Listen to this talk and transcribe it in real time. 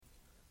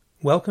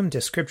Welcome to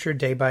Scripture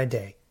Day by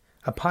Day,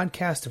 a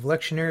podcast of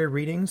lectionary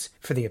readings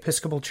for the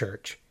Episcopal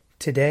Church.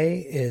 Today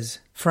is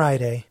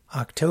Friday,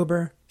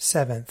 October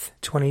 7th,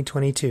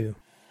 2022.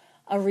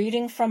 A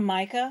reading from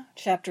Micah,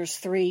 chapters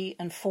 3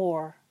 and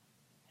 4.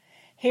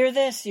 Hear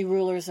this, you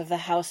rulers of the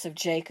house of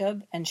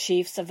Jacob and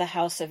chiefs of the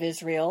house of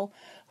Israel,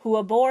 who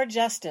abhor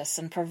justice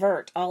and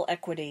pervert all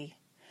equity,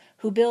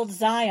 who build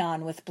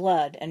Zion with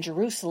blood and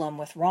Jerusalem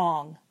with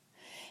wrong.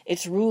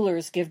 Its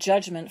rulers give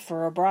judgment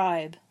for a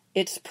bribe.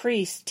 Its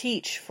priests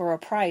teach for a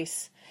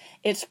price.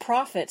 Its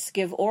prophets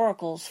give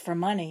oracles for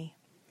money.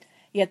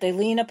 Yet they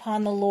lean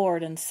upon the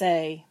Lord and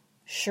say,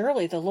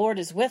 Surely the Lord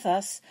is with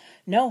us.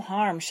 No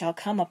harm shall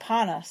come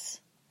upon us.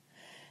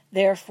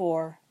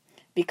 Therefore,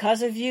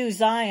 because of you,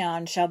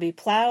 Zion shall be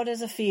plowed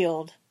as a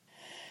field.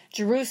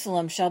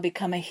 Jerusalem shall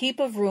become a heap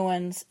of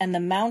ruins, and the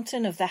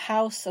mountain of the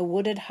house a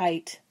wooded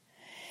height.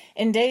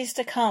 In days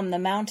to come, the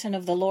mountain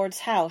of the Lord's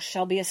house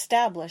shall be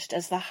established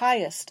as the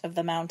highest of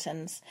the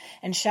mountains,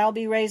 and shall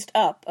be raised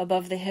up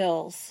above the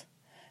hills.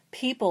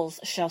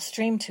 Peoples shall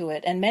stream to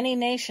it, and many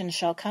nations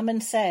shall come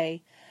and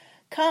say,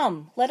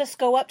 Come, let us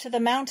go up to the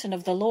mountain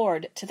of the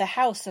Lord, to the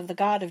house of the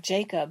God of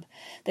Jacob,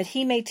 that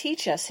he may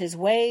teach us his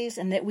ways,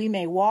 and that we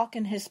may walk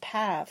in his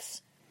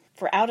paths.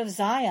 For out of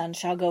Zion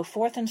shall go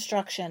forth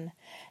instruction,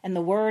 and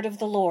the word of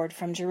the Lord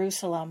from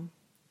Jerusalem.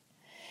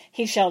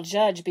 He shall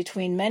judge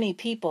between many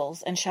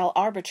peoples, and shall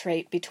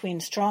arbitrate between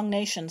strong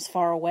nations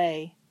far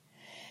away.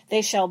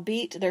 They shall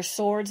beat their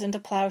swords into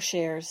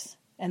plowshares,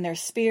 and their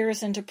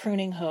spears into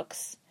pruning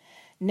hooks.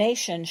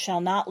 Nation shall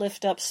not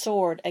lift up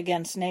sword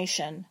against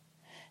nation,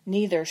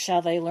 neither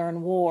shall they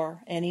learn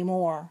war any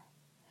more.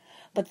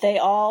 But they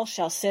all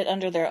shall sit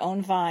under their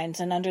own vines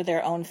and under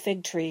their own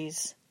fig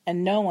trees,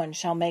 and no one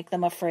shall make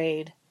them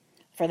afraid.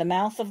 For the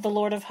mouth of the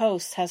Lord of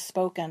hosts has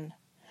spoken.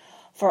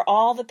 For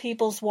all the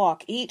peoples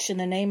walk each in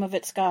the name of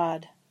its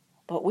God,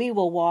 but we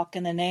will walk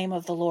in the name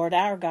of the Lord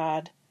our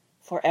God,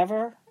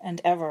 forever and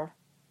ever.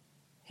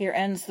 Here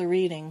ends the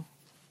reading.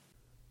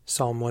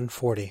 Psalm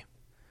 140.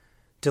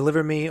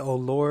 Deliver me, O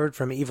Lord,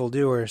 from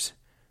evildoers.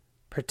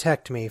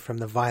 Protect me from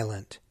the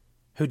violent,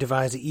 who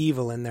devise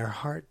evil in their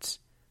hearts,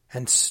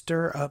 and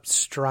stir up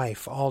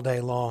strife all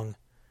day long.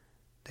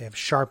 They have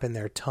sharpened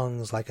their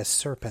tongues like a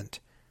serpent.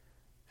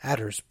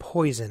 Adder's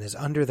poison is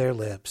under their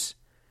lips.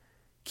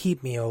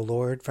 Keep me, O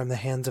Lord, from the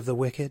hands of the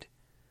wicked.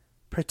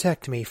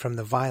 Protect me from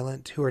the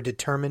violent who are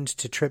determined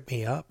to trip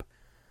me up.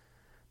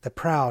 The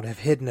proud have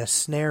hidden a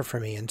snare for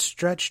me and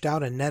stretched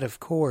out a net of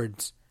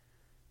cords.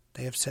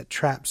 They have set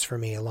traps for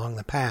me along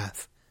the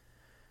path.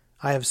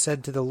 I have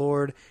said to the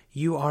Lord,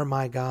 You are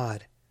my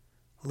God.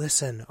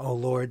 Listen, O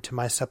Lord, to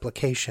my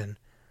supplication.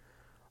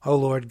 O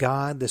Lord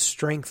God, the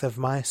strength of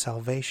my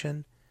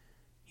salvation,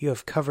 you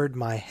have covered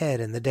my head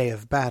in the day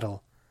of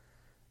battle.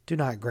 Do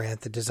not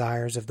grant the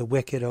desires of the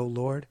wicked, O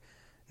Lord,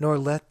 nor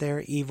let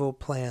their evil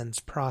plans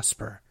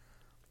prosper.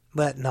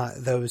 Let not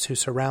those who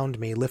surround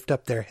me lift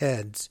up their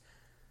heads.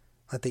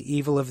 Let the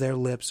evil of their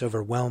lips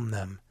overwhelm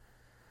them.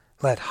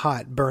 Let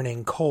hot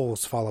burning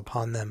coals fall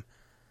upon them.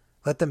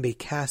 Let them be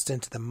cast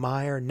into the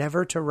mire,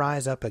 never to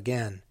rise up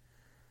again.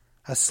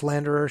 A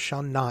slanderer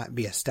shall not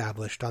be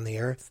established on the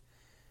earth,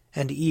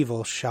 and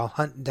evil shall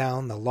hunt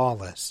down the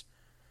lawless.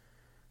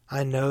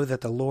 I know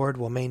that the Lord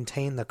will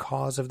maintain the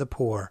cause of the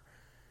poor,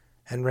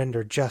 and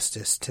render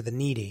justice to the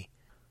needy.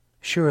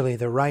 Surely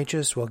the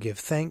righteous will give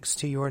thanks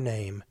to your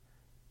name,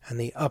 and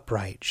the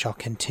upright shall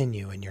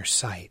continue in your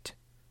sight.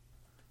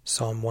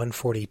 Psalm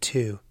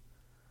 142.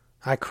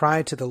 I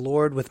cry to the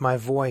Lord with my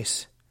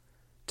voice.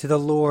 To the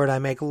Lord I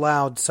make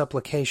loud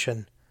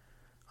supplication.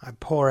 I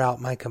pour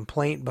out my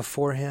complaint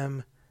before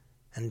him,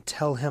 and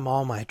tell him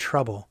all my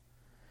trouble.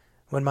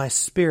 When my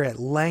spirit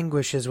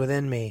languishes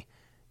within me,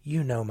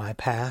 you know my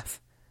path.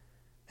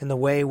 In the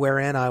way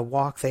wherein I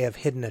walk they have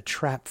hidden a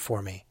trap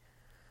for me.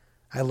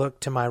 I look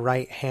to my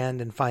right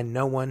hand and find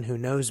no one who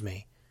knows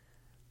me.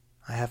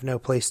 I have no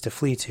place to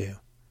flee to,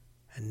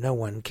 and no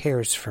one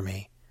cares for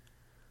me.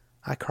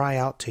 I cry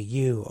out to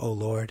you, O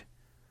Lord.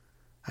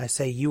 I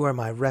say you are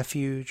my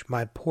refuge,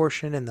 my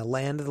portion in the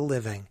land of the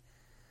living.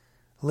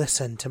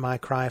 Listen to my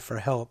cry for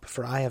help,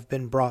 for I have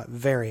been brought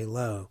very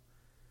low.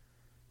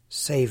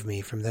 Save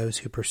me from those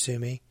who pursue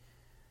me,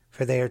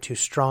 for they are too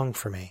strong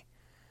for me.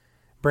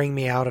 Bring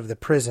me out of the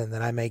prison,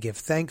 that I may give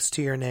thanks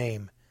to your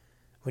name.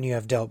 When you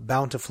have dealt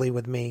bountifully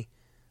with me,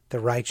 the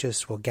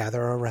righteous will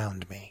gather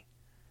around me.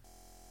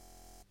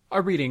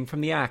 A reading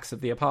from the Acts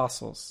of the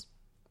Apostles.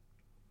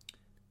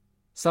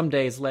 Some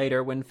days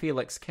later, when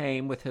Felix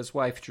came with his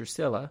wife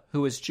Drusilla,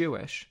 who was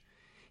Jewish,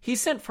 he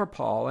sent for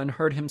Paul and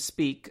heard him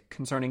speak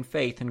concerning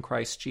faith in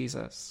Christ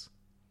Jesus.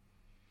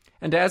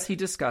 And as he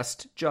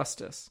discussed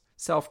justice,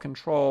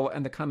 self-control,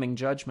 and the coming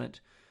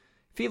judgment,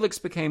 Felix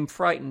became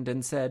frightened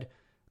and said,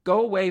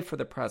 Go away for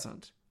the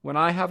present. When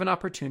I have an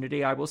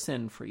opportunity, I will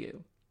send for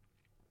you.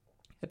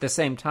 At the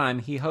same time,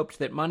 he hoped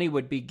that money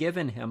would be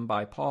given him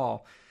by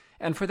Paul,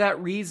 and for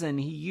that reason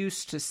he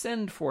used to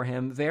send for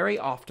him very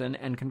often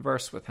and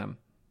converse with him.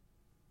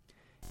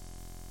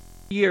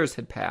 Years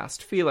had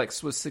passed.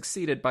 Felix was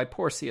succeeded by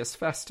Porcius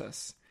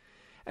Festus,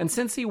 and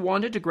since he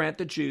wanted to grant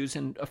the Jews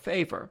a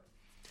favor,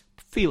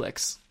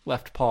 Felix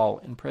left Paul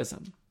in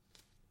prison.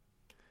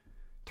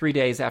 3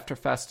 days after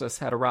Festus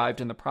had arrived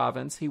in the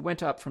province, he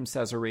went up from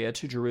Caesarea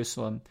to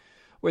Jerusalem,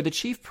 where the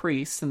chief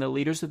priests and the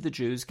leaders of the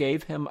Jews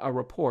gave him a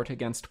report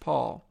against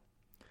Paul.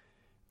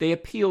 They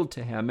appealed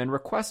to him and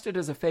requested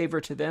as a favor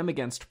to them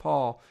against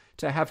Paul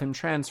to have him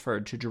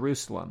transferred to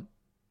Jerusalem.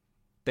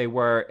 They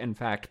were, in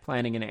fact,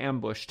 planning an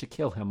ambush to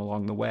kill him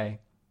along the way.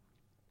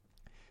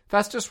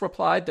 Festus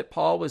replied that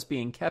Paul was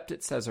being kept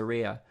at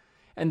Caesarea,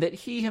 and that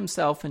he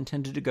himself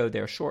intended to go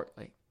there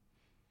shortly.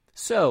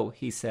 So,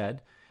 he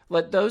said,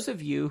 let those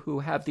of you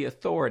who have the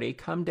authority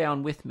come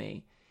down with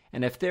me,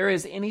 and if there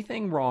is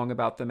anything wrong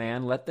about the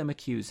man, let them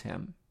accuse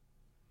him.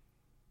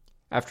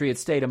 After he had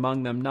stayed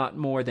among them not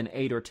more than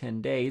 8 or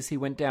 10 days, he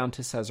went down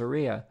to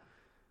Caesarea.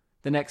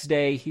 The next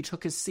day he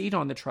took his seat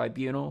on the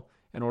tribunal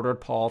and ordered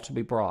Paul to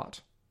be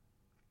brought.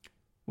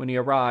 When he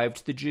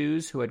arrived, the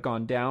Jews who had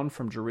gone down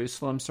from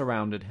Jerusalem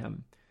surrounded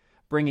him,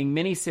 bringing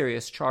many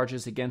serious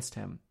charges against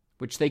him,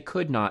 which they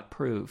could not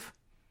prove.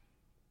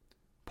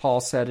 Paul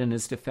said in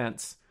his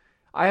defense,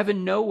 I have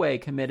in no way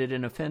committed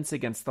an offense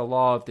against the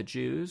law of the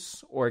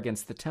Jews, or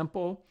against the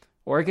temple,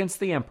 or against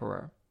the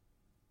emperor.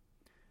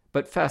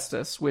 But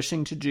Festus,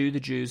 wishing to do the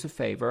Jews a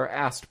favor,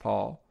 asked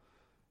Paul,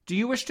 Do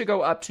you wish to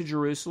go up to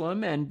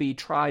Jerusalem and be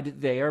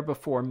tried there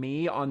before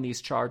me on these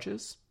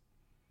charges?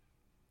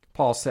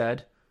 Paul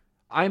said,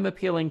 I am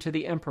appealing to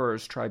the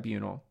emperor's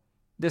tribunal.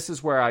 This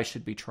is where I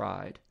should be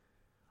tried.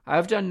 I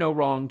have done no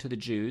wrong to the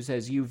Jews,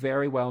 as you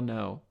very well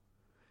know.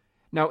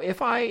 Now,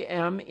 if I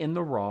am in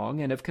the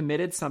wrong and have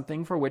committed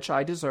something for which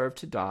I deserve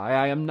to die,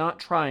 I am not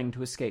trying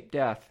to escape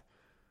death.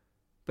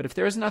 But if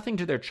there is nothing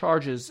to their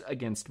charges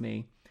against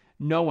me,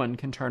 no one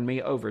can turn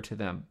me over to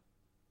them.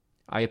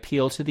 I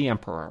appeal to the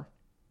emperor.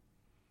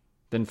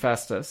 Then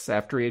Festus,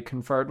 after he had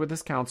conferred with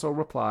his council,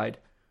 replied,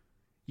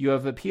 You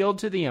have appealed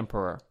to the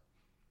emperor.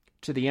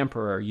 To the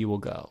emperor you will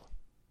go.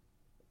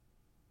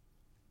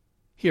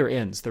 Here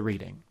ends the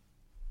reading.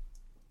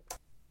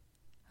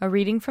 A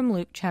reading from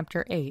Luke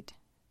chapter 8.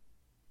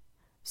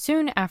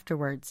 Soon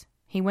afterwards,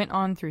 he went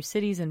on through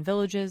cities and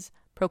villages,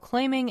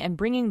 proclaiming and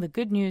bringing the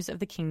good news of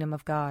the kingdom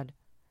of God.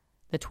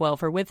 The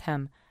 12 were with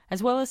him,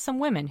 as well as some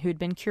women who had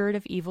been cured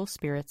of evil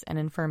spirits and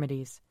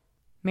infirmities.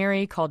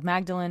 Mary, called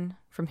Magdalene,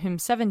 from whom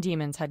 7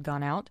 demons had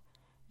gone out,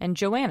 and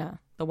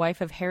Joanna, the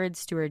wife of Herod's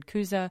steward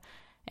Chuza,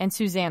 and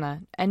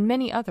Susanna, and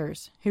many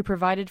others, who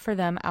provided for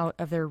them out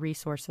of their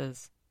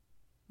resources.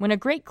 When a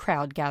great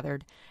crowd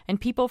gathered,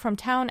 and people from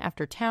town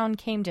after town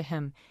came to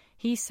him,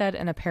 he said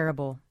in a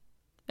parable,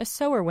 A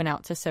sower went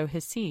out to sow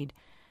his seed,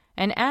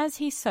 and as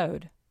he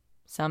sowed,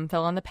 some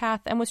fell on the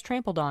path and was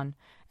trampled on,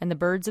 and the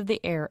birds of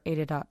the air ate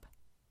it up.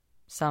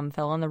 Some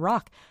fell on the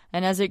rock,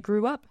 and as it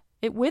grew up,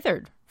 it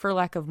withered for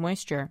lack of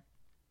moisture.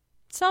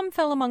 Some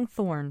fell among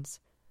thorns,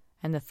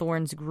 and the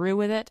thorns grew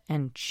with it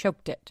and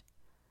choked it.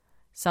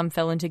 Some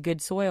fell into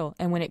good soil,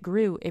 and when it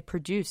grew, it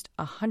produced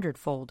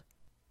 100-fold.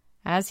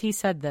 As he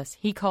said this,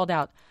 he called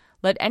out,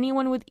 Let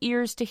anyone with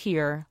ears to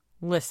hear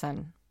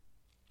listen.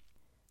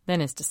 Then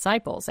his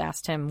disciples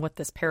asked him what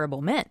this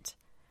parable meant.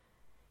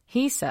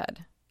 He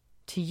said,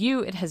 To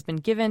you it has been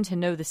given to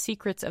know the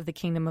secrets of the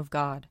kingdom of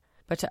God,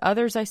 but to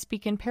others I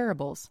speak in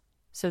parables,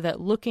 so that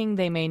looking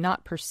they may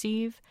not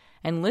perceive,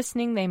 and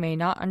listening they may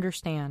not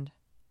understand.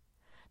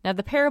 Now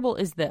the parable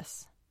is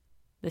this.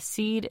 The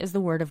seed is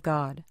the word of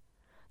God.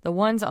 The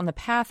ones on the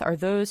path are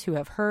those who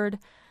have heard.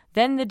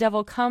 Then the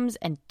devil comes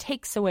and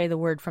takes away the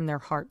word from their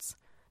hearts,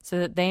 so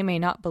that they may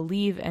not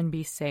believe and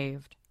be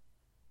saved.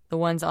 The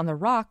ones on the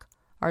rock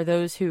are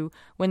those who,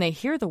 when they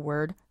hear the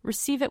word,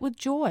 receive it with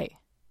joy.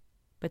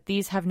 But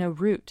these have no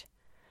root.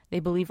 They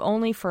believe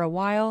only for a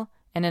while,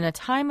 and in a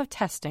time of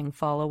testing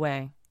fall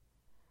away.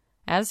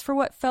 As for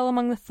what fell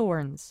among the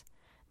thorns,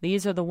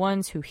 these are the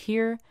ones who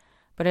hear,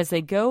 but as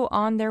they go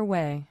on their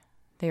way,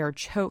 they are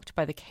choked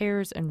by the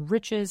cares and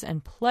riches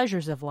and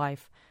pleasures of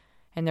life,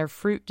 and their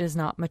fruit does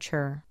not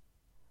mature.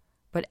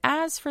 But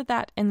as for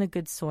that in the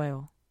good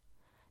soil,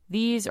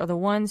 these are the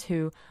ones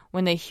who,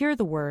 when they hear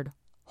the word,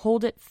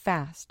 hold it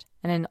fast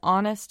in an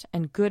honest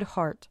and good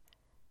heart,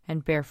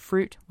 and bear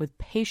fruit with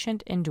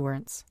patient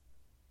endurance.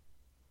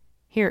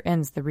 Here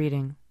ends the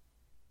reading.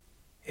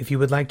 If you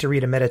would like to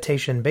read a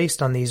meditation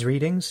based on these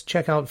readings,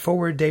 check out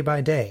Forward Day by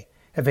Day,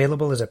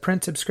 available as a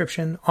print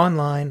subscription,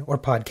 online, or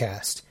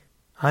podcast.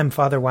 I'm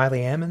Father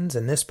Wiley Ammons,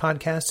 and this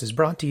podcast is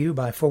brought to you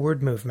by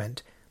Forward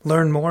Movement.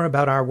 Learn more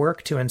about our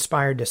work to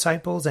inspire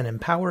disciples and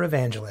empower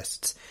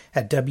evangelists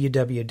at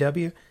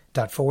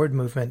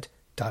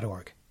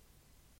www.forwardmovement.org.